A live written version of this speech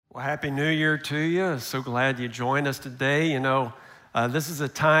Well, Happy New Year to you. So glad you joined us today. This is a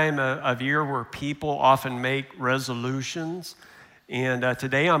time of year where people often make resolutions. And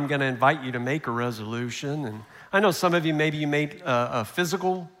today I'm going to invite you to make a resolution. And I know some of you, maybe you made a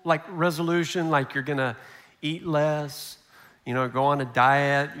physical resolution, like you're going to eat less, go on a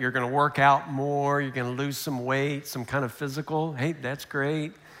diet, you're going to work out more, you're going to lose some weight, some kind of physical. Hey, that's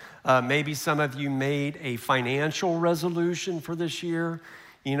great. Maybe some of you made a financial resolution for this year.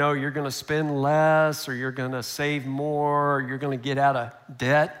 You're going to spend less, or you're going to save more, or you're going to get out of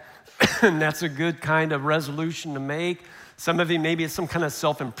debt. And that's a good kind of resolution to make. Some of you, maybe it's some kind of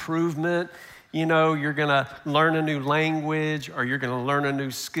self-improvement. You're going to learn a new language, or you're going to learn a new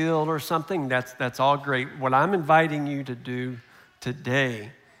skill or something. That's all great. What I'm inviting you to do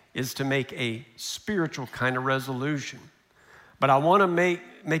today is to make a spiritual kind of resolution. But I want to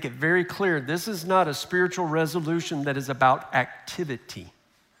make it very clear, this is not a spiritual resolution that is about activity.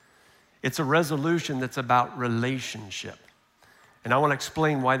 It's a resolution that's about relationship. And I want to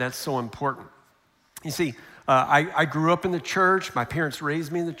explain why that's so important. You see, I grew up in the church. My parents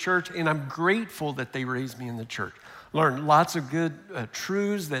raised me in the church, and I'm grateful that they raised me in the church. Learned lots of good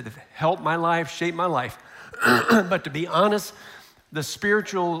truths that have helped my life, shaped my life. But to be honest, the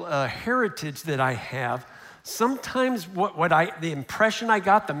spiritual heritage that I have, sometimes the impression I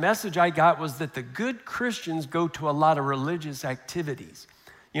got, the message I got was that the good Christians go to a lot of religious activities.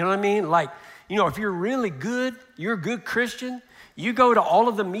 You know what I mean? If you're really good, you're a good Christian, you go to all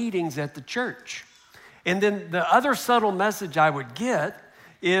of the meetings at the church. And then the other subtle message I would get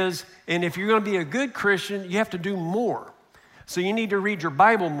is, and if you're going to be a good Christian, you have to do more. So you need to read your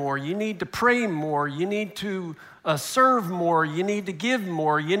Bible more, you need to pray more, you need to serve more, you need to give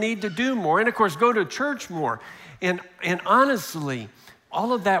more, you need to do more, and of course, go to church more. And honestly,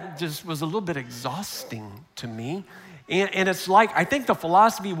 all of that just was a little bit exhausting to me. And it's like, I think the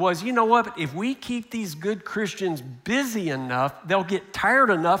philosophy was, you know what, if we keep these good Christians busy enough, they'll get tired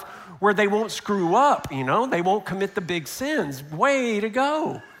enough where they won't screw up, they won't commit the big sins. Way to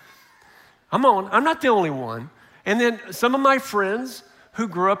go. I'm not the only one. And then some of my friends who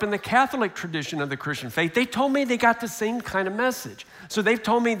grew up in the Catholic tradition of the Christian faith, they told me they got the same kind of message. So they've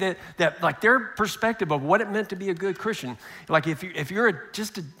told me that their perspective of what it meant to be a good Christian, like if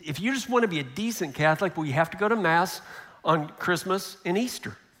you just want to be a decent Catholic, well, you have to go to Mass on Christmas and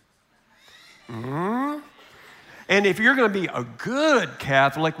Easter. Mm-hmm. And if you're going to be a good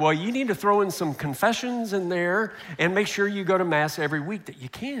Catholic, well, you need to throw in some confessions in there and make sure you go to Mass every week that you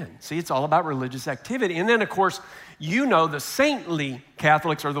can. See, it's all about religious activity. And then, of course, the saintly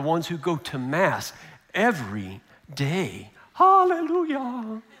Catholics are the ones who go to Mass every day.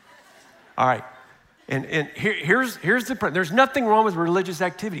 Hallelujah. All right. And here's the point. There's nothing wrong with religious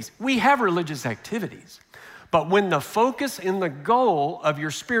activities. We have religious activities. But when the focus and the goal of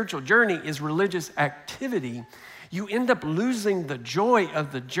your spiritual journey is religious activity, you end up losing the joy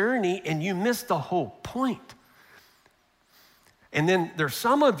of the journey and you miss the whole point. And then there's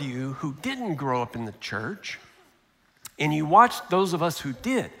some of you who didn't grow up in the church, and you watched those of us who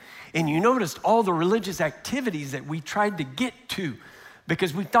did, and you noticed all the religious activities that we tried to get to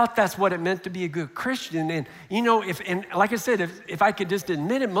because we thought that's what it meant to be a good Christian. And like I said, if I could just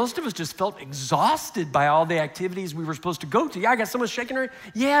admit it, most of us just felt exhausted by all the activities we were supposed to go to. Yeah, I got someone shaking her head.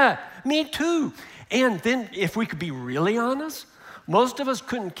 Yeah, me too. And then if we could be really honest, most of us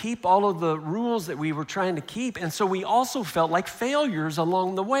couldn't keep all of the rules that we were trying to keep. And so we also felt like failures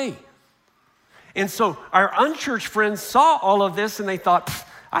along the way. And so our unchurched friends saw all of this and they thought,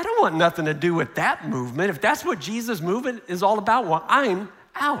 I don't want nothing to do with that movement. If that's what Jesus' movement is all about, well, I'm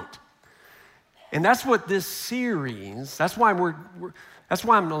out. And that's what this series, that's why I'm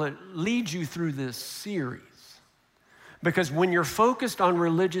going to lead you through this series. Because when you're focused on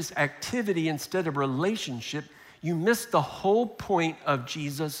religious activity instead of relationship, you miss the whole point of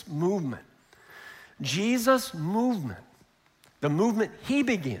Jesus' movement. Jesus' movement, the movement he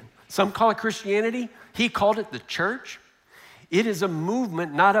began. Some call it Christianity. He called it the church. It is a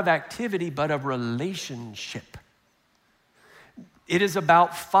movement not of activity, but of relationship. It is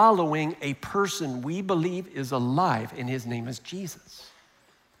about following a person we believe is alive, and his name is Jesus.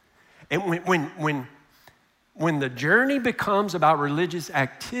 And when the journey becomes about religious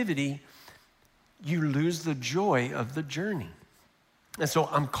activity, you lose the joy of the journey. And so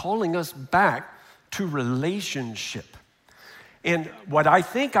I'm calling us back to relationship. And what I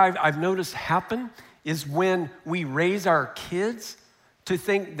think I've noticed happen is when we raise our kids to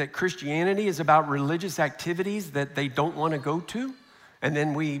think that Christianity is about religious activities that they don't want to go to, and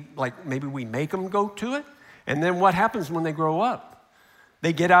then maybe we make them go to it, and then what happens when they grow up?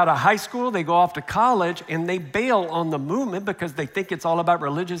 They get out of high school, they go off to college, and they bail on the movement because they think it's all about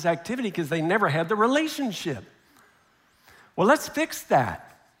religious activity because they never had the relationship. Well, let's fix that.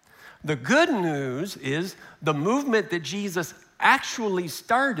 The good news is the movement that Jesus actually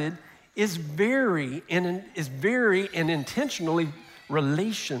started is very and intentionally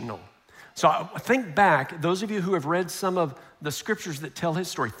relational. So think back, those of you who have read some of the scriptures that tell his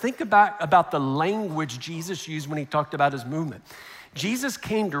story, think about the language Jesus used when he talked about his movement. Jesus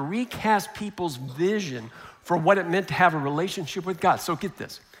came to recast people's vision for what it meant to have a relationship with God. So get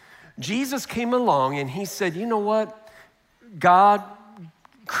this. Jesus came along and he said, you know what? God,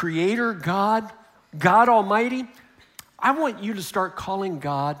 Creator, God Almighty, I want you to start calling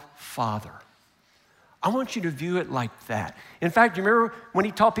God Father. I want you to view it like that. In fact, you remember when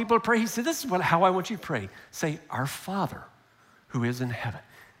he taught people to pray, he said, this is how I want you to pray. Say, our Father who is in heaven.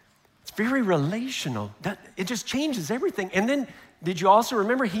 It's very relational. It just changes everything. And then, did you also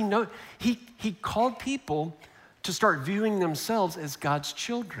remember he called people to start viewing themselves as God's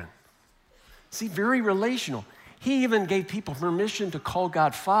children? See, very relational. He even gave people permission to call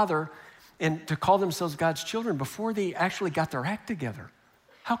God Father and to call themselves God's children before they actually got their act together.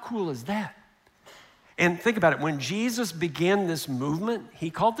 How cool is that? And think about it. When Jesus began this movement, he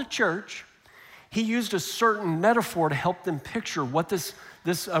called the church. He used a certain metaphor to help them picture what this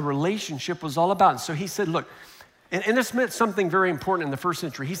relationship was all about. And so he said, look, and this meant something very important in the first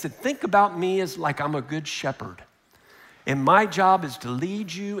century. He said, think about me as like I'm a good shepherd. And my job is to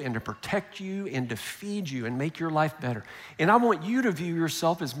lead you and to protect you and to feed you and make your life better. And I want you to view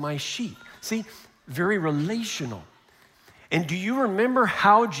yourself as my sheep. See, very relational. And do you remember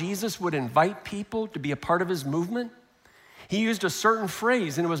how Jesus would invite people to be a part of his movement? He used a certain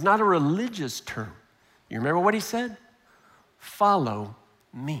phrase, and it was not a religious term. You remember what he said? Follow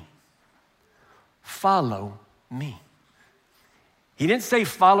me. Follow me. He didn't say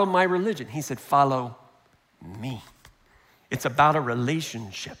follow my religion. He said follow me. It's about a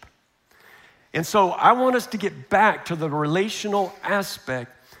relationship. And so I want us to get back to the relational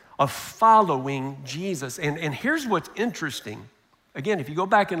aspect of following Jesus. And here's what's interesting. Again, if you go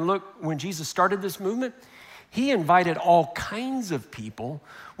back and look when Jesus started this movement, he invited all kinds of people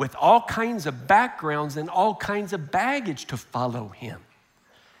with all kinds of backgrounds and all kinds of baggage to follow him.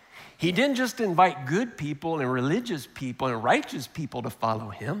 He didn't just invite good people and religious people and righteous people to follow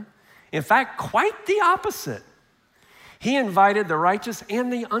him. In fact, quite the opposite. He invited the righteous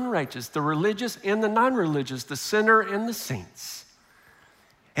and the unrighteous, the religious and the non-religious, the sinner and the saints.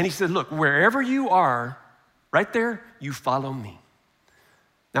 And he said, look, wherever you are, right there, you follow me.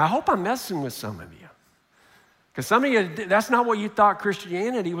 Now, I hope I'm messing with some of you. Because some of you, that's not what you thought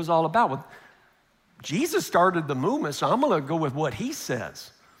Christianity was all about. Well, Jesus started the movement, so I'm going to go with what he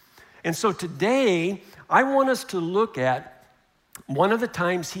says. And so today, I want us to look at one of the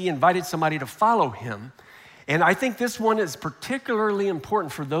times he invited somebody to follow him. And I think this one is particularly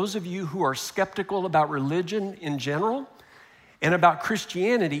important for those of you who are skeptical about religion in general and about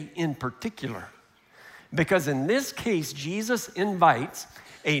Christianity in particular. Because in this case, Jesus invites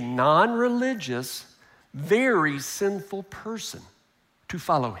a non-religious, very sinful person to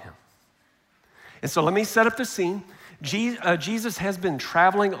follow him. And so let me set up the scene. Jesus has been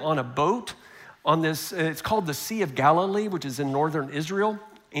traveling on a boat on this, it's called the Sea of Galilee, which is in northern Israel.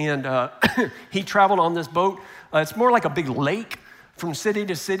 And he traveled on this boat. It's more like a big lake from city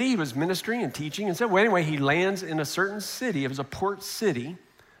to city. He was ministering and teaching. And so anyway, he lands in a certain city. It was a port city.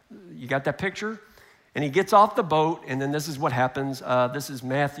 You got that picture? And he gets off the boat, and then this is what happens. This is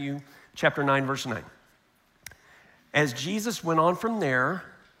Matthew chapter 9, verse 9. As Jesus went on from there,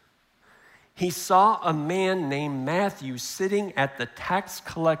 he saw a man named Matthew sitting at the tax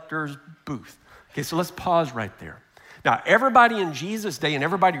collector's booth. Okay, so let's pause right there. Now, everybody in Jesus' day and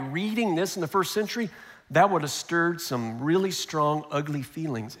everybody reading this in the first century, that would have stirred some really strong, ugly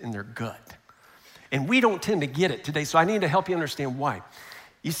feelings in their gut. And we don't tend to get it today, so I need to help you understand why.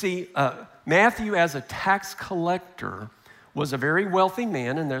 You see, Matthew, as a tax collector, was a very wealthy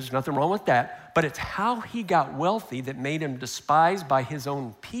man, and there's nothing wrong with that, but it's how he got wealthy that made him despised by his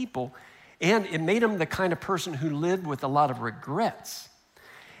own people, and it made him the kind of person who lived with a lot of regrets.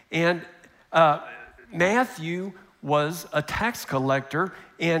 And Matthew was a tax collector,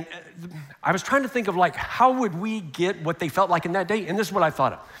 and I was trying to think of like, how would we get what they felt like in that day? And this is what I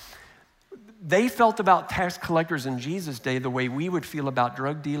thought of. They felt about tax collectors in Jesus' day the way we would feel about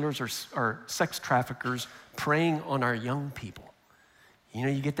drug dealers or sex traffickers preying on our young people. You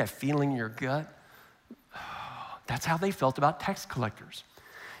know, you get that feeling in your gut. That's how they felt about tax collectors.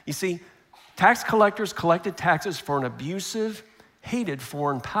 You see, tax collectors collected taxes for an abusive, hated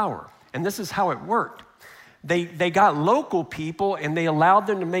foreign power. And this is how it worked. They got local people and they allowed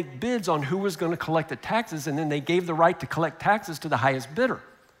them to make bids on who was going to collect the taxes, and then they gave the right to collect taxes to the highest bidder.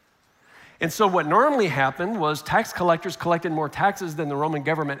 And so what normally happened was tax collectors collected more taxes than the Roman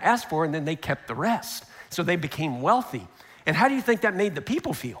government asked for, and then they kept the rest. So they became wealthy. And how do you think that made the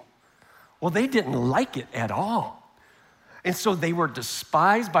people feel? Well, they didn't like it at all. And so they were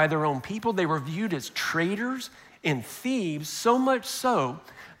despised by their own people. They were viewed as traitors and thieves, so much so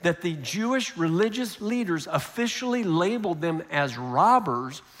that the Jewish religious leaders officially labeled them as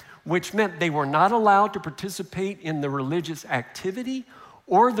robbers, which meant they were not allowed to participate in the religious activity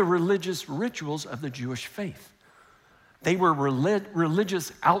or the religious rituals of the Jewish faith. They were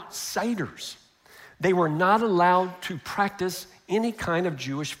religious outsiders. They were not allowed to practice any kind of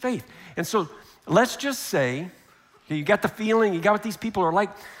Jewish faith. And so let's just say, you got the feeling, you got what these people are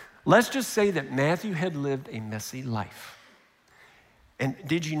like. Let's just say that Matthew had lived a messy life. And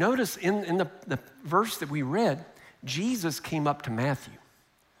did you notice in the verse that we read, Jesus came up to Matthew.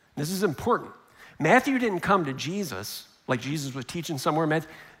 This is important. Matthew didn't come to Jesus like Jesus was teaching somewhere.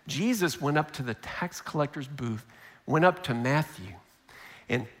 Jesus went up to the tax collector's booth, went up to Matthew.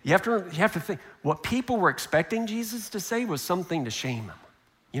 And you have to think, what people were expecting Jesus to say was something to shame him.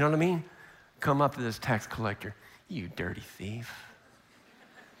 You know what I mean? Come up to this tax collector, you dirty thief.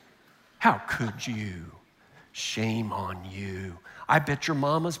 How could you? Shame on you. I bet your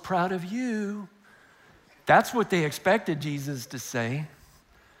mama's proud of you. That's what they expected Jesus to say.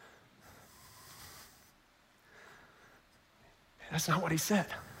 That's not what he said.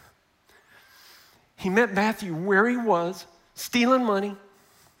 He met Matthew where he was, stealing money.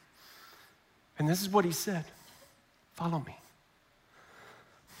 And this is what he said: follow me.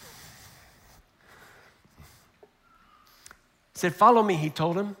 He said, follow me, he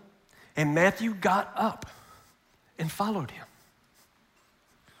told him. And Matthew got up and followed him.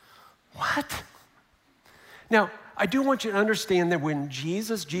 What? Now, I do want you to understand that when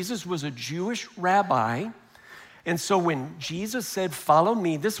Jesus was a Jewish rabbi, and so when Jesus said, follow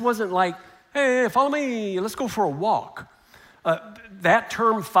me, this wasn't like, hey, follow me, let's go for a walk. That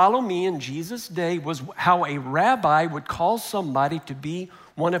term, follow me, in Jesus' day was how a rabbi would call somebody to be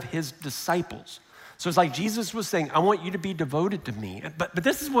one of his disciples. So it's like Jesus was saying, I want you to be devoted to me. But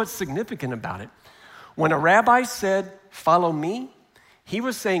this is what's significant about it. When a rabbi said, follow me, he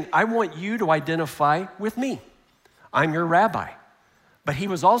was saying, I want you to identify with me. I'm your rabbi. But he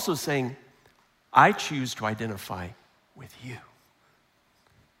was also saying, I choose to identify with you.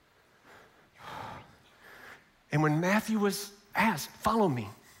 And when Matthew was asked, follow me,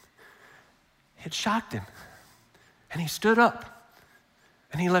 it shocked him. And he stood up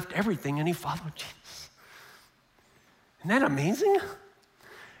and he left everything and he followed Jesus. Isn't that amazing?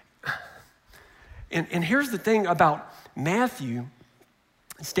 And here's the thing about Matthew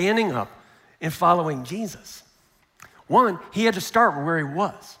standing up and following Jesus. One, he had to start where he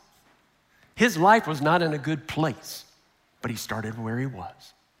was. His life was not in a good place, but he started where he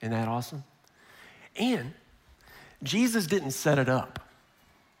was. Isn't that awesome? And Jesus didn't set it up.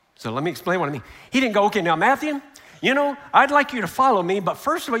 So let me explain what I mean. He didn't go, okay, now Matthew, I'd like you to follow me, but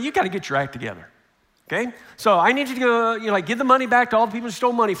first of all, you got to get your act together. Okay? So I need you to go, give the money back to all the people you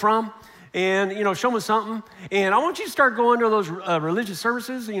stole money from, and, show them something. And I want you to start going to those religious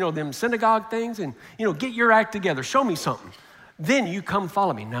services, them synagogue things, and, get your act together. Show me something. Then you come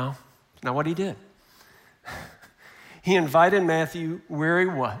follow me. No, it's not what he did. He invited Matthew where he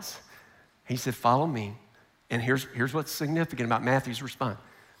was. He said, follow me. And here's what's significant about Matthew's response.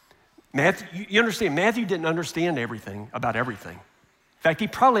 Matthew, you understand, Matthew didn't understand everything about everything. In fact, he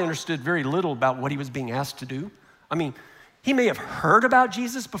probably understood very little about what he was being asked to do. I mean, he may have heard about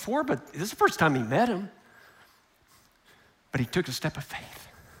Jesus before, but this is the first time he met him. But he took a step of faith.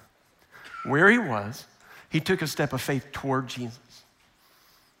 Where he was, he took a step of faith toward Jesus.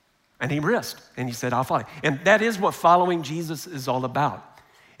 And he risked, and he said, I'll follow you. And that is what following Jesus is all about.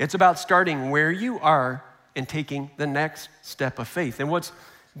 It's about starting where you are and taking the next step of faith. And what's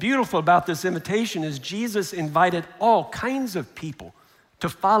beautiful about this invitation is Jesus invited all kinds of people to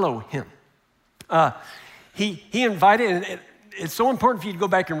follow him. He invited, and it's so important for you to go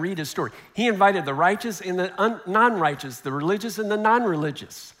back and read his story. He invited the righteous and the non-righteous, the religious and the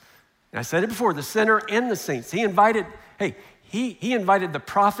non-religious. And I said it before, the sinner and the saints. He invited the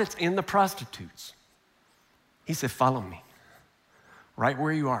prophets and the prostitutes. He said, follow me, right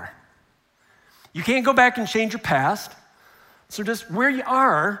where you are. You can't go back and change your past. So just where you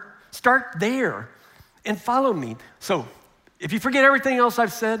are, start there and follow me. So if you forget everything else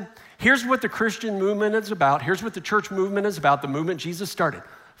I've said, here's what the Christian movement is about. Here's what the church movement is about, the movement Jesus started.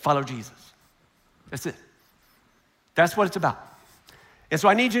 Follow Jesus. That's it. That's what it's about. And so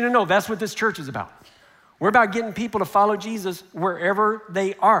I need you to know that's what this church is about. We're about getting people to follow Jesus wherever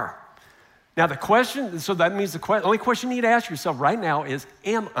they are. Now the question, so that means the only question you need to ask yourself right now is,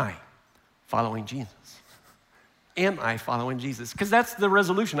 am I following Jesus? Am I following Jesus? Because that's the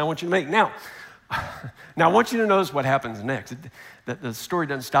resolution I want you to make. Now I want you to notice what happens next. The story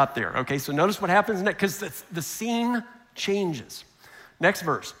doesn't stop there, okay? So notice what happens next, because the scene changes. Next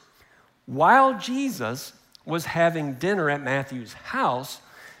verse. While Jesus was having dinner at Matthew's house,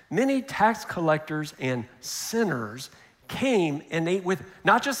 many tax collectors and sinners came and ate with him.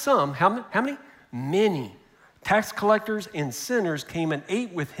 Not just some, how many? Many. Tax collectors and sinners came and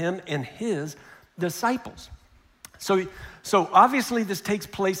ate with him and his disciples. So obviously this takes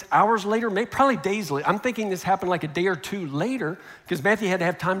place hours later, maybe probably days later. I'm thinking this happened like a day or two later because Matthew had to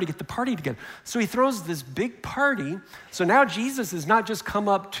have time to get the party together. So he throws this big party. So now Jesus has not just come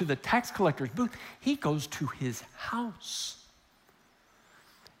up to the tax collector's booth, he goes to his house.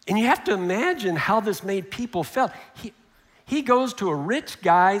 And you have to imagine how this made people feel. He goes to a rich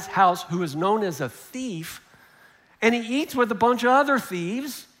guy's house who is known as a thief, and he eats with a bunch of other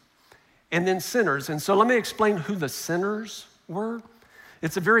thieves and then sinners. And so let me explain who the sinners were.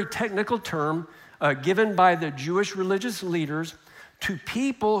 It's a very technical term given by the Jewish religious leaders to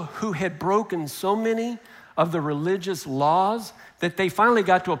people who had broken so many of the religious laws that they finally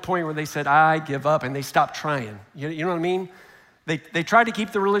got to a point where they said, I give up, and they stopped trying. You know what I mean? They tried to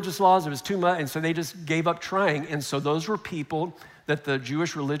keep the religious laws, it was too much, and so they just gave up trying. And so those were people that the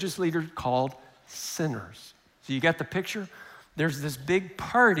Jewish religious leaders called sinners. So you got the picture? There's this big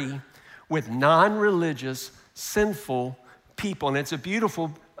party with non-religious, sinful people, and it's a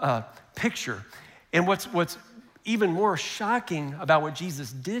beautiful picture. And what's even more shocking about what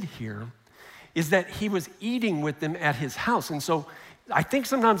Jesus did here is that he was eating with them at his house. And so I think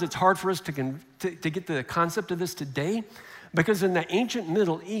sometimes it's hard for us to get the concept of this today, because in the ancient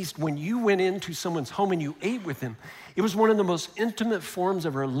Middle East, when you went into someone's home and you ate with them, it was one of the most intimate forms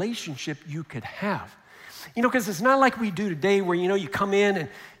of relationship you could have. You know, because it's not like we do today where, you come in and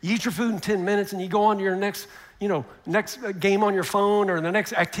you eat your food in 10 minutes and you go on to your next game on your phone or the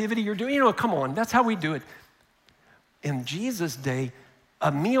next activity you're doing. Come on, that's how we do it. In Jesus' day,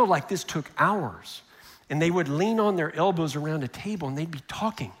 a meal like this took hours, and they would lean on their elbows around a table and they'd be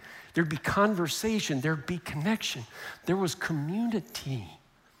talking. There'd be conversation, there'd be connection. There was community.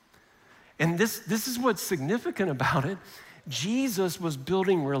 And this is what's significant about it. Jesus was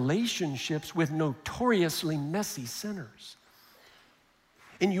building relationships with notoriously messy sinners.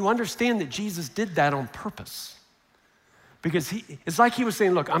 And you understand that Jesus did that on purpose. Because it's like he was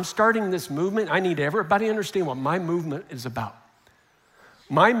saying, look, I'm starting this movement. I need everybody to understand what my movement is about.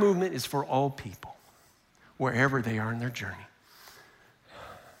 My movement is for all people, wherever they are in their journey.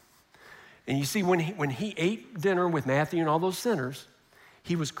 And you see, when he ate dinner with Matthew and all those sinners,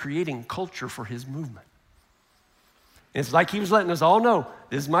 he was creating culture for his movement. It's like he was letting us all know,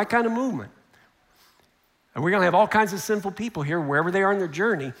 this is my kind of movement. And we're going to have all kinds of sinful people here, wherever they are in their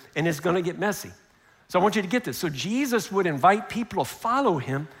journey, and it's going to get messy. So I want you to get this. So Jesus would invite people to follow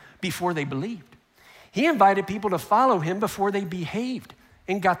him before they believed. He invited people to follow him before they behaved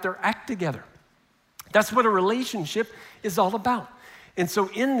and got their act together. That's what a relationship is all about. And so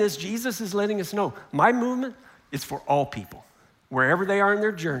in this, Jesus is letting us know, my movement is for all people, wherever they are in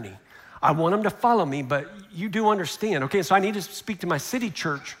their journey. I want them to follow me, but you do understand, okay, so I need to speak to my city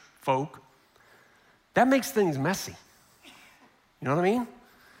church folk. That makes things messy. You know what I mean?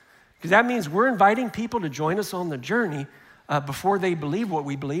 Because that means we're inviting people to join us on the journey before they believe what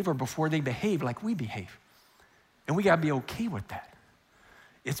we believe or before they behave like we behave. And we got to be okay with that.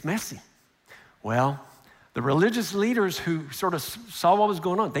 It's messy. Well, the religious leaders who sort of saw what was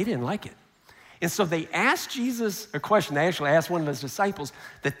going on, they didn't like it. And so they asked Jesus a question. They actually asked one of his disciples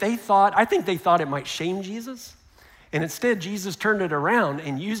that I think they thought it might shame Jesus. And instead, Jesus turned it around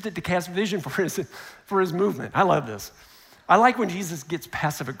and used it to cast vision for his movement. I love this. I like when Jesus gets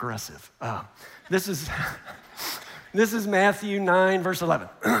passive aggressive. This is Matthew 9, verse 11.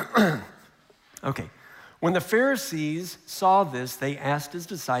 Okay. When the Pharisees saw this, they asked his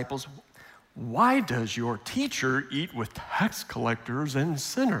disciples, why does your teacher eat with tax collectors and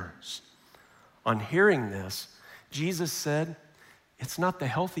sinners? On hearing this, Jesus said, it's not the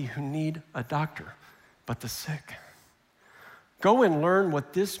healthy who need a doctor, but the sick. Go and learn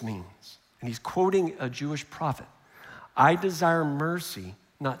what this means. And he's quoting a Jewish prophet. I desire mercy,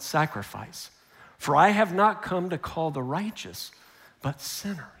 not sacrifice. For I have not come to call the righteous, but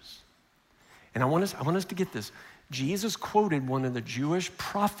sinners. And I want us to get this. Jesus quoted one of the Jewish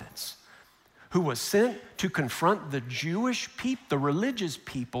prophets who was sent to confront the Jewish people, the religious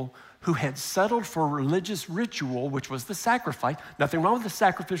people who had settled for religious ritual, which was the sacrifice. Nothing wrong with the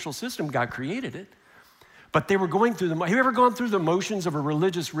sacrificial system. God created it. But they were going through have you ever gone through the motions of a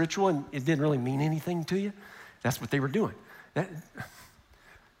religious ritual and it didn't really mean anything to you? That's what they were doing.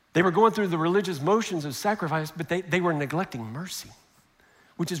 They were going through the religious motions of sacrifice, but they were neglecting mercy,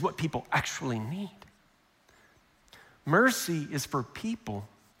 which is what people actually need. Mercy is for people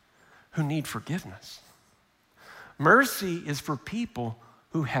who need forgiveness. Mercy is for people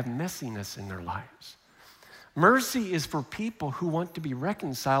who have messiness in their lives. Mercy is for people who want to be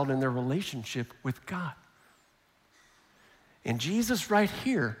reconciled in their relationship with God. And Jesus right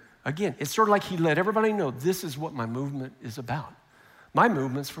here, again, it's sort of like he let everybody know this is what my movement is about. My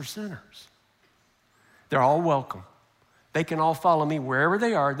movement's for sinners. They're all welcome. They can all follow me wherever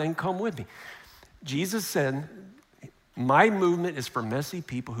they are. They can come with me. Jesus said, my movement is for messy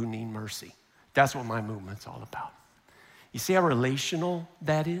people who need mercy. That's what my movement's all about. You see how relational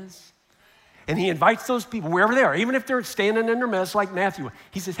that is? And he invites those people wherever they are, even if they're standing in their mess like Matthew.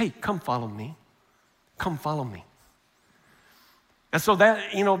 He says, hey, come follow me. Come follow me. And so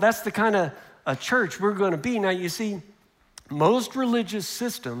that's the kind of a church we're going to be. Now, you see, most religious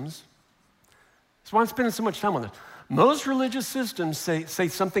systems, that's why I'm spending so much time on this. Most religious systems say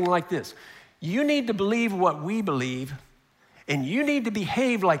something like this. You need to believe what we believe, and you need to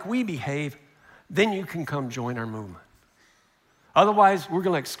behave like we behave, then you can come join our movement. Otherwise, we're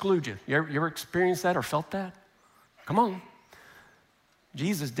going to exclude you. You ever experienced that or felt that? Come on.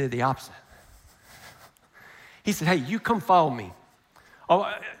 Jesus did the opposite. He said, hey, you come follow me.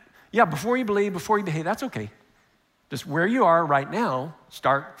 Oh, yeah, before you believe, before you behave, that's okay. Just where you are right now,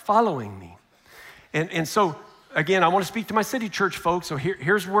 start following me. And so, again, I want to speak to my city church folks. So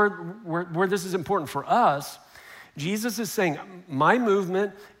here's where this is important for us. Jesus is saying, my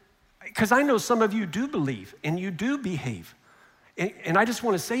movement, because I know some of you do believe and you do behave. And I just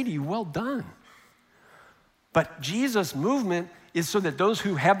want to say to you, well done. But Jesus' movement is so that those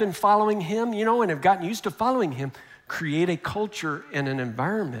who have been following him, and have gotten used to following him, create a culture and an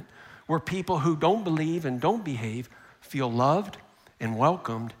environment where people who don't believe and don't behave feel loved and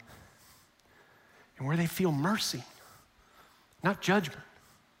welcomed, and where they feel mercy, not judgment.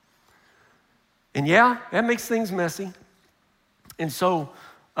 And yeah, that makes things messy. And so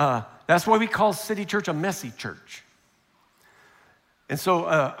that's why we call City Church a messy church. And so,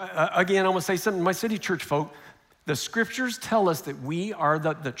 again, I want to say something to my City Church folk. The scriptures tell us that we are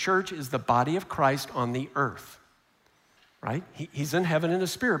the church is the body of Christ on the earth, right? He's in heaven in the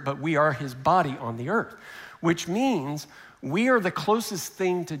spirit, but we are his body on the earth, which means we are the closest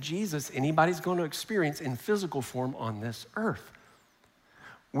thing to Jesus anybody's going to experience in physical form on this earth.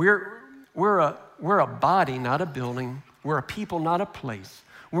 We're a body, not a building. We're a people, not a place.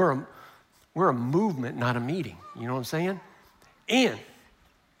 We're a movement, not a meeting. You know what I'm saying? And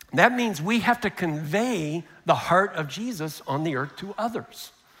that means we have to convey the heart of Jesus on the earth to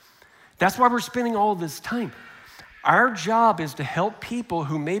others. That's why we're spending all this time. Our job is to help people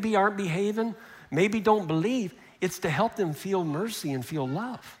who maybe aren't behaving, maybe don't believe. It's to help them feel mercy and feel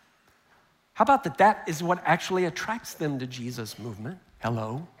love. How about that? That is what actually attracts them to Jesus' movement.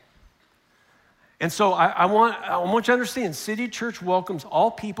 Hello? And so I want you to understand, City Church welcomes all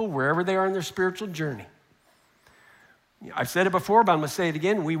people wherever they are in their spiritual journey. I've said it before, but I'm going to say it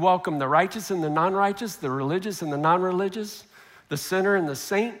again. We welcome the righteous and the non-righteous, the religious and the non-religious, the sinner and the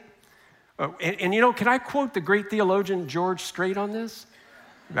saint. And can I quote the great theologian George Strait on this?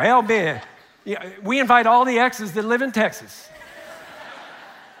 Well, man, we invite all the exes that live in Texas.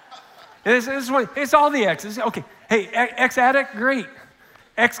 And it's all the exes. Okay, hey, ex-addict, great.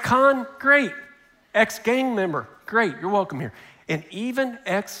 Ex-con, great. Ex-gang member, great. You're welcome here. And even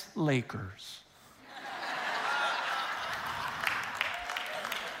ex-Lakers.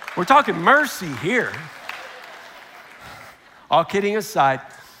 We're talking mercy here. All kidding aside,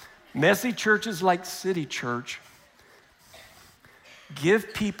 messy churches like City Church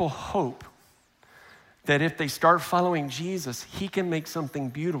give people hope that if they start following Jesus, he can make something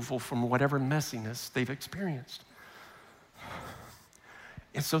beautiful from whatever messiness they've experienced.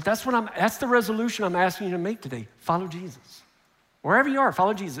 And so that's the resolution I'm asking you to make today. Follow Jesus. Wherever you are,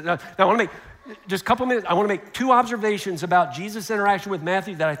 follow Jesus. Now I want to make just a couple minutes. I want to make two observations about Jesus' interaction with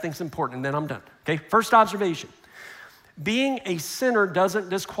Matthew that I think is important, and then I'm done. Okay, first observation. Being a sinner doesn't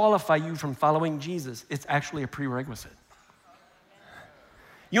disqualify you from following Jesus. It's actually a prerequisite.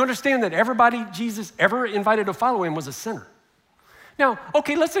 You understand that everybody Jesus ever invited to follow him was a sinner. Now,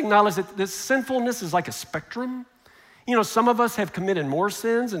 okay, let's acknowledge that this sinfulness is like a spectrum. Some of us have committed more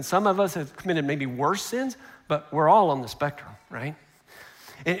sins and some of us have committed maybe worse sins, but we're all on the spectrum, right?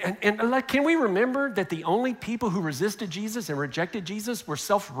 And can we remember that the only people who resisted Jesus and rejected Jesus were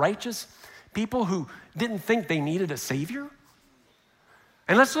self-righteous people who didn't think they needed a savior?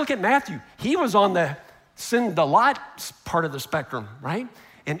 And let's look at Matthew. He was on the sin the lot part of the spectrum, right?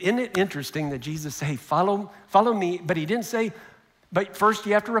 And isn't it interesting that Jesus said, hey, follow me, but he didn't say, but first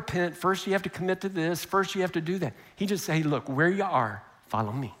you have to repent, first you have to commit to this, first you have to do that. He just said, hey, look, where you are,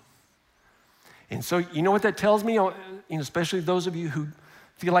 follow me. And so you know what that tells me, especially those of you who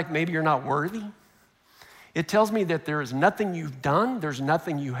feel like maybe you're not worthy? It tells me that there is nothing you've done, there's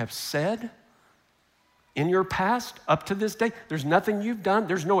nothing you have said in your past up to this day. There's nothing you've done,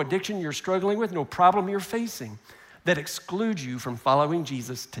 there's no addiction you're struggling with, no problem you're facing that excludes you from following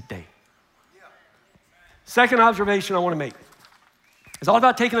Jesus today. Second observation I want to make. It's all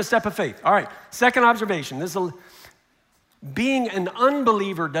about taking a step of faith. All right, second observation. Being an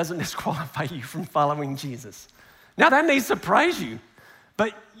unbeliever doesn't disqualify you from following Jesus. Now that may surprise you,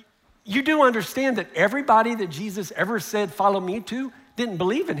 but you do understand that everybody that Jesus ever said, follow me to, didn't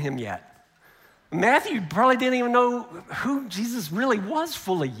believe in him yet. Matthew probably didn't even know who Jesus really was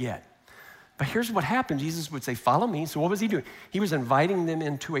fully yet. But here's what happened. Jesus would say, follow me. So what was he doing? He was inviting them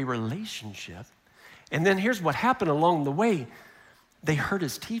into a relationship. And then here's what happened along the way. They heard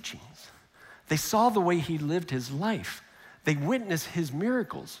his teachings. They saw the way he lived his life. They witnessed his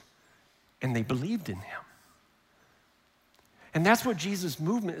miracles. And they believed in him. And that's what Jesus'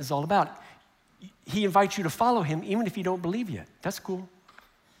 movement is all about. He invites you to follow him even if you don't believe yet. That's cool.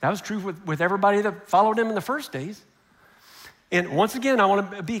 That was true with everybody that followed him in the first days. And once again, I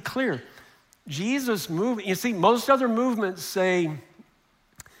want to be clear. Jesus' movement, you see, most other movements say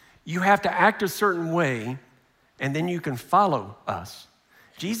you have to act a certain way and then you can follow us.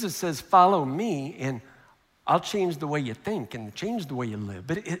 Jesus says, follow me and I'll change the way you think and change the way you live.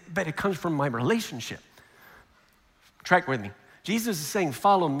 But it comes from my relationship. Track with me. Jesus is saying,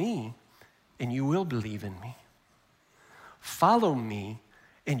 follow me and you will believe in me. Follow me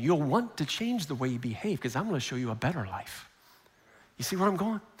and you'll want to change the way you behave because I'm going to show you a better life. You see where I'm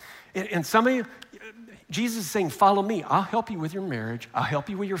going? And some of you, Jesus is saying, follow me. I'll help you with your marriage. I'll help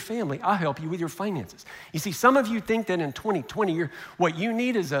you with your family. I'll help you with your finances. You see, some of you think that in 2020, what you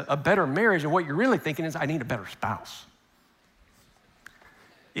need is a better marriage, and what you're really thinking is, I need a better spouse.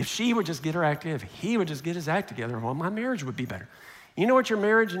 If she would just get her act together, if he would just get his act together, well, my marriage would be better. You know what your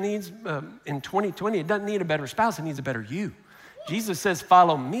marriage needs in 2020? It doesn't need a better spouse. It needs a better you. Jesus says,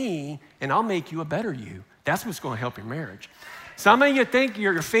 follow me, and I'll make you a better you. That's what's going to help your marriage. Some of you think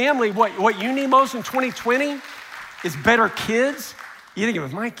your family, what you need most in 2020 is better kids. You think,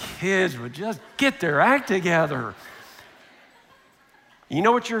 if my kids would just get their act together. You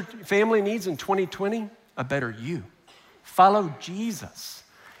know what your family needs in 2020? A better you. Follow Jesus,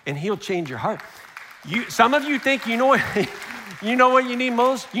 and he'll change your heart. Some of you think, you know what you need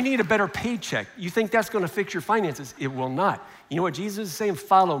most? You need a better paycheck. You think that's going to fix your finances. It will not. You know what Jesus is saying?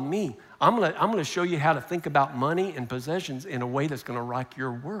 Follow me. I'm going to show you how to think about money and possessions in a way that's going to rock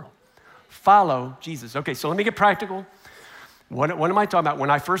your world. Follow Jesus. Okay, so let me get practical. What am I talking about?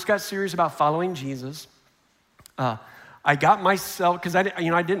 When I first got serious about following Jesus, I got myself, because I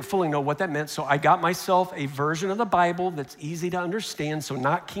didn't fully know what that meant, so I got myself a version of the Bible that's easy to understand, so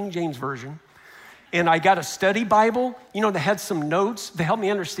not King James Version. And I got a study Bible, that had some notes to help me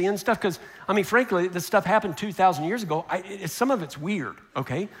understand stuff. Because, frankly, this stuff happened 2,000 years ago. Some of it's weird,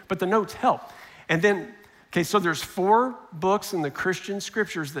 okay? But the notes help. And then, so there's 4 books in the Christian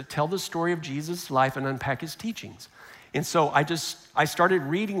scriptures that tell the story of Jesus' life and unpack his teachings. And so I started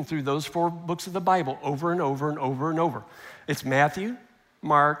reading through those 4 books of the Bible over and over and over and over. It's Matthew,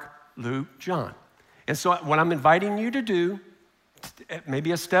 Mark, Luke, John. And so what I'm inviting you to do,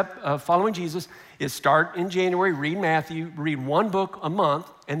 maybe a step of following Jesus, is start in January, read Matthew, read 1 book a month,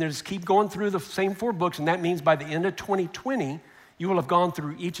 and then just keep going through the same 4 books, and that means by the end of 2020, you will have gone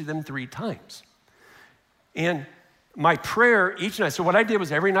through each of them 3 times. And my prayer each night, so what I did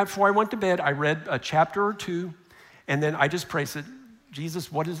was every night before I went to bed, I read a chapter or 2, and then I just prayed, said,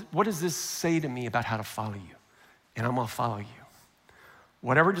 Jesus, what does this say to me about how to follow you? And I'm going to follow you.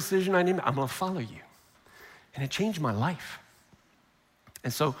 Whatever decision I need, I'm going to follow you. And it changed my life.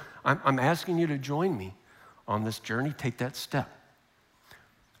 And so I'm asking you to join me on this journey. Take that step.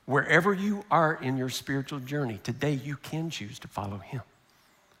 Wherever you are in your spiritual journey, today you can choose to follow him.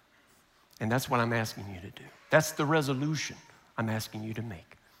 And that's what I'm asking you to do. That's the resolution I'm asking you to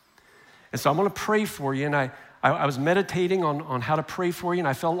make. And so I'm going to pray for you. And I was meditating on how to pray for you. And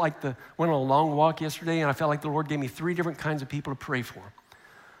I felt like went on a long walk yesterday. And I felt like the Lord gave me 3 different kinds of people to pray for.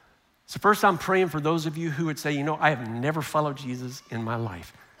 So first, I'm praying for those of you who would say, I have never followed Jesus in my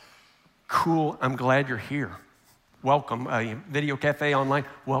life. Cool, I'm glad you're here. Welcome. Video Cafe online,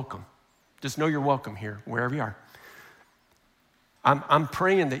 welcome. Just know you're welcome here, wherever you are. I'm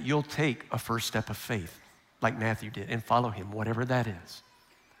praying that you'll take a first step of faith, like Matthew did, and follow him, whatever that is.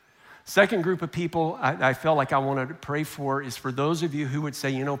 Second group of people I felt like I wanted to pray for is for those of you who would say,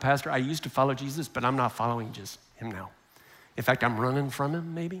 you know, Pastor, I used to follow Jesus, but I'm not following just him now. In fact, I'm running from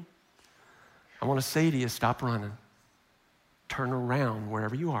him, maybe. I want to say to you, stop running. Turn around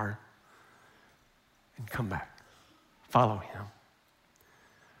wherever you are and come back. Follow him.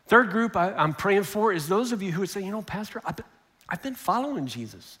 Third group I'm praying for is those of you who would say, you know, Pastor, I've been following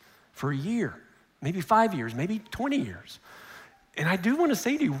Jesus for a year, maybe 5 years, maybe 20 years. And I do want to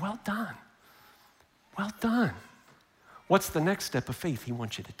say to you, well done. Well done. What's the next step of faith he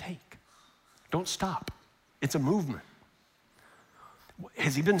wants you to take? Don't stop. It's a movement.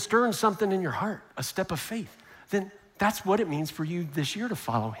 Has he been stirring something in your heart, a step of faith? Then that's what it means for you this year to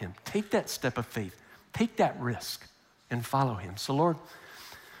follow him. Take that step of faith. Take that risk and follow him. So Lord,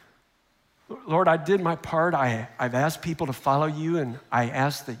 I did my part. I've asked people to follow you, and I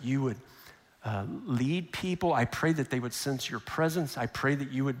ask that you would lead people. I pray that they would sense your presence. I pray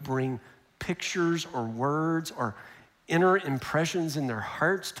that you would bring pictures or words or inner impressions in their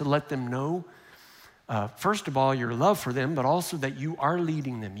hearts to let them know, first of all, your love for them, but also that you are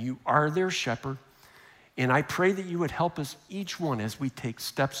leading them. You are their shepherd. And I pray that you would help us, each one, as we take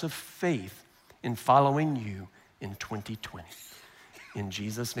steps of faith in following you in 2020. In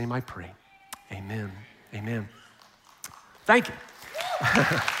Jesus' name I pray. Amen. Amen. Thank you.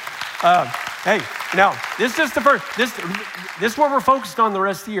 Hey, now, this is just the first. This is what we're focused on the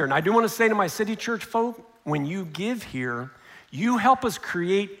rest of the year. And I do want to say to my city church folk, when you give here, you help us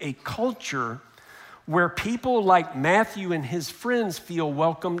create a culture where people like Matthew and his friends feel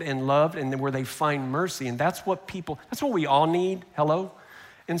welcomed and loved, and where they find mercy. And that's what we all need. Hello?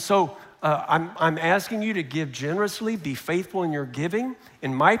 And so I'm asking you to give generously, be faithful in your giving.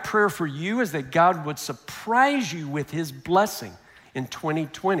 And my prayer for you is that God would surprise you with his blessing in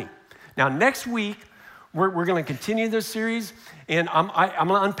 2020. Now, next week, we're going to continue this series, and I'm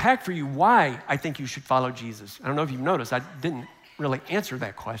going to unpack for you why I think you should follow Jesus. I don't know if you've noticed, I didn't really answer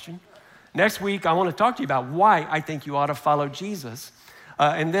that question. Next week, I want to talk to you about why I think you ought to follow Jesus.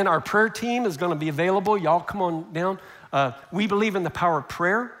 And then our prayer team is going to be available. Y'all come on down. We believe in the power of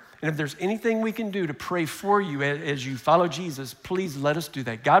prayer, and if there's anything we can do to pray for you as you follow Jesus, please let us do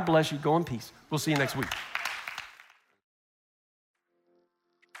that. God bless you. Go in peace. We'll see you next week.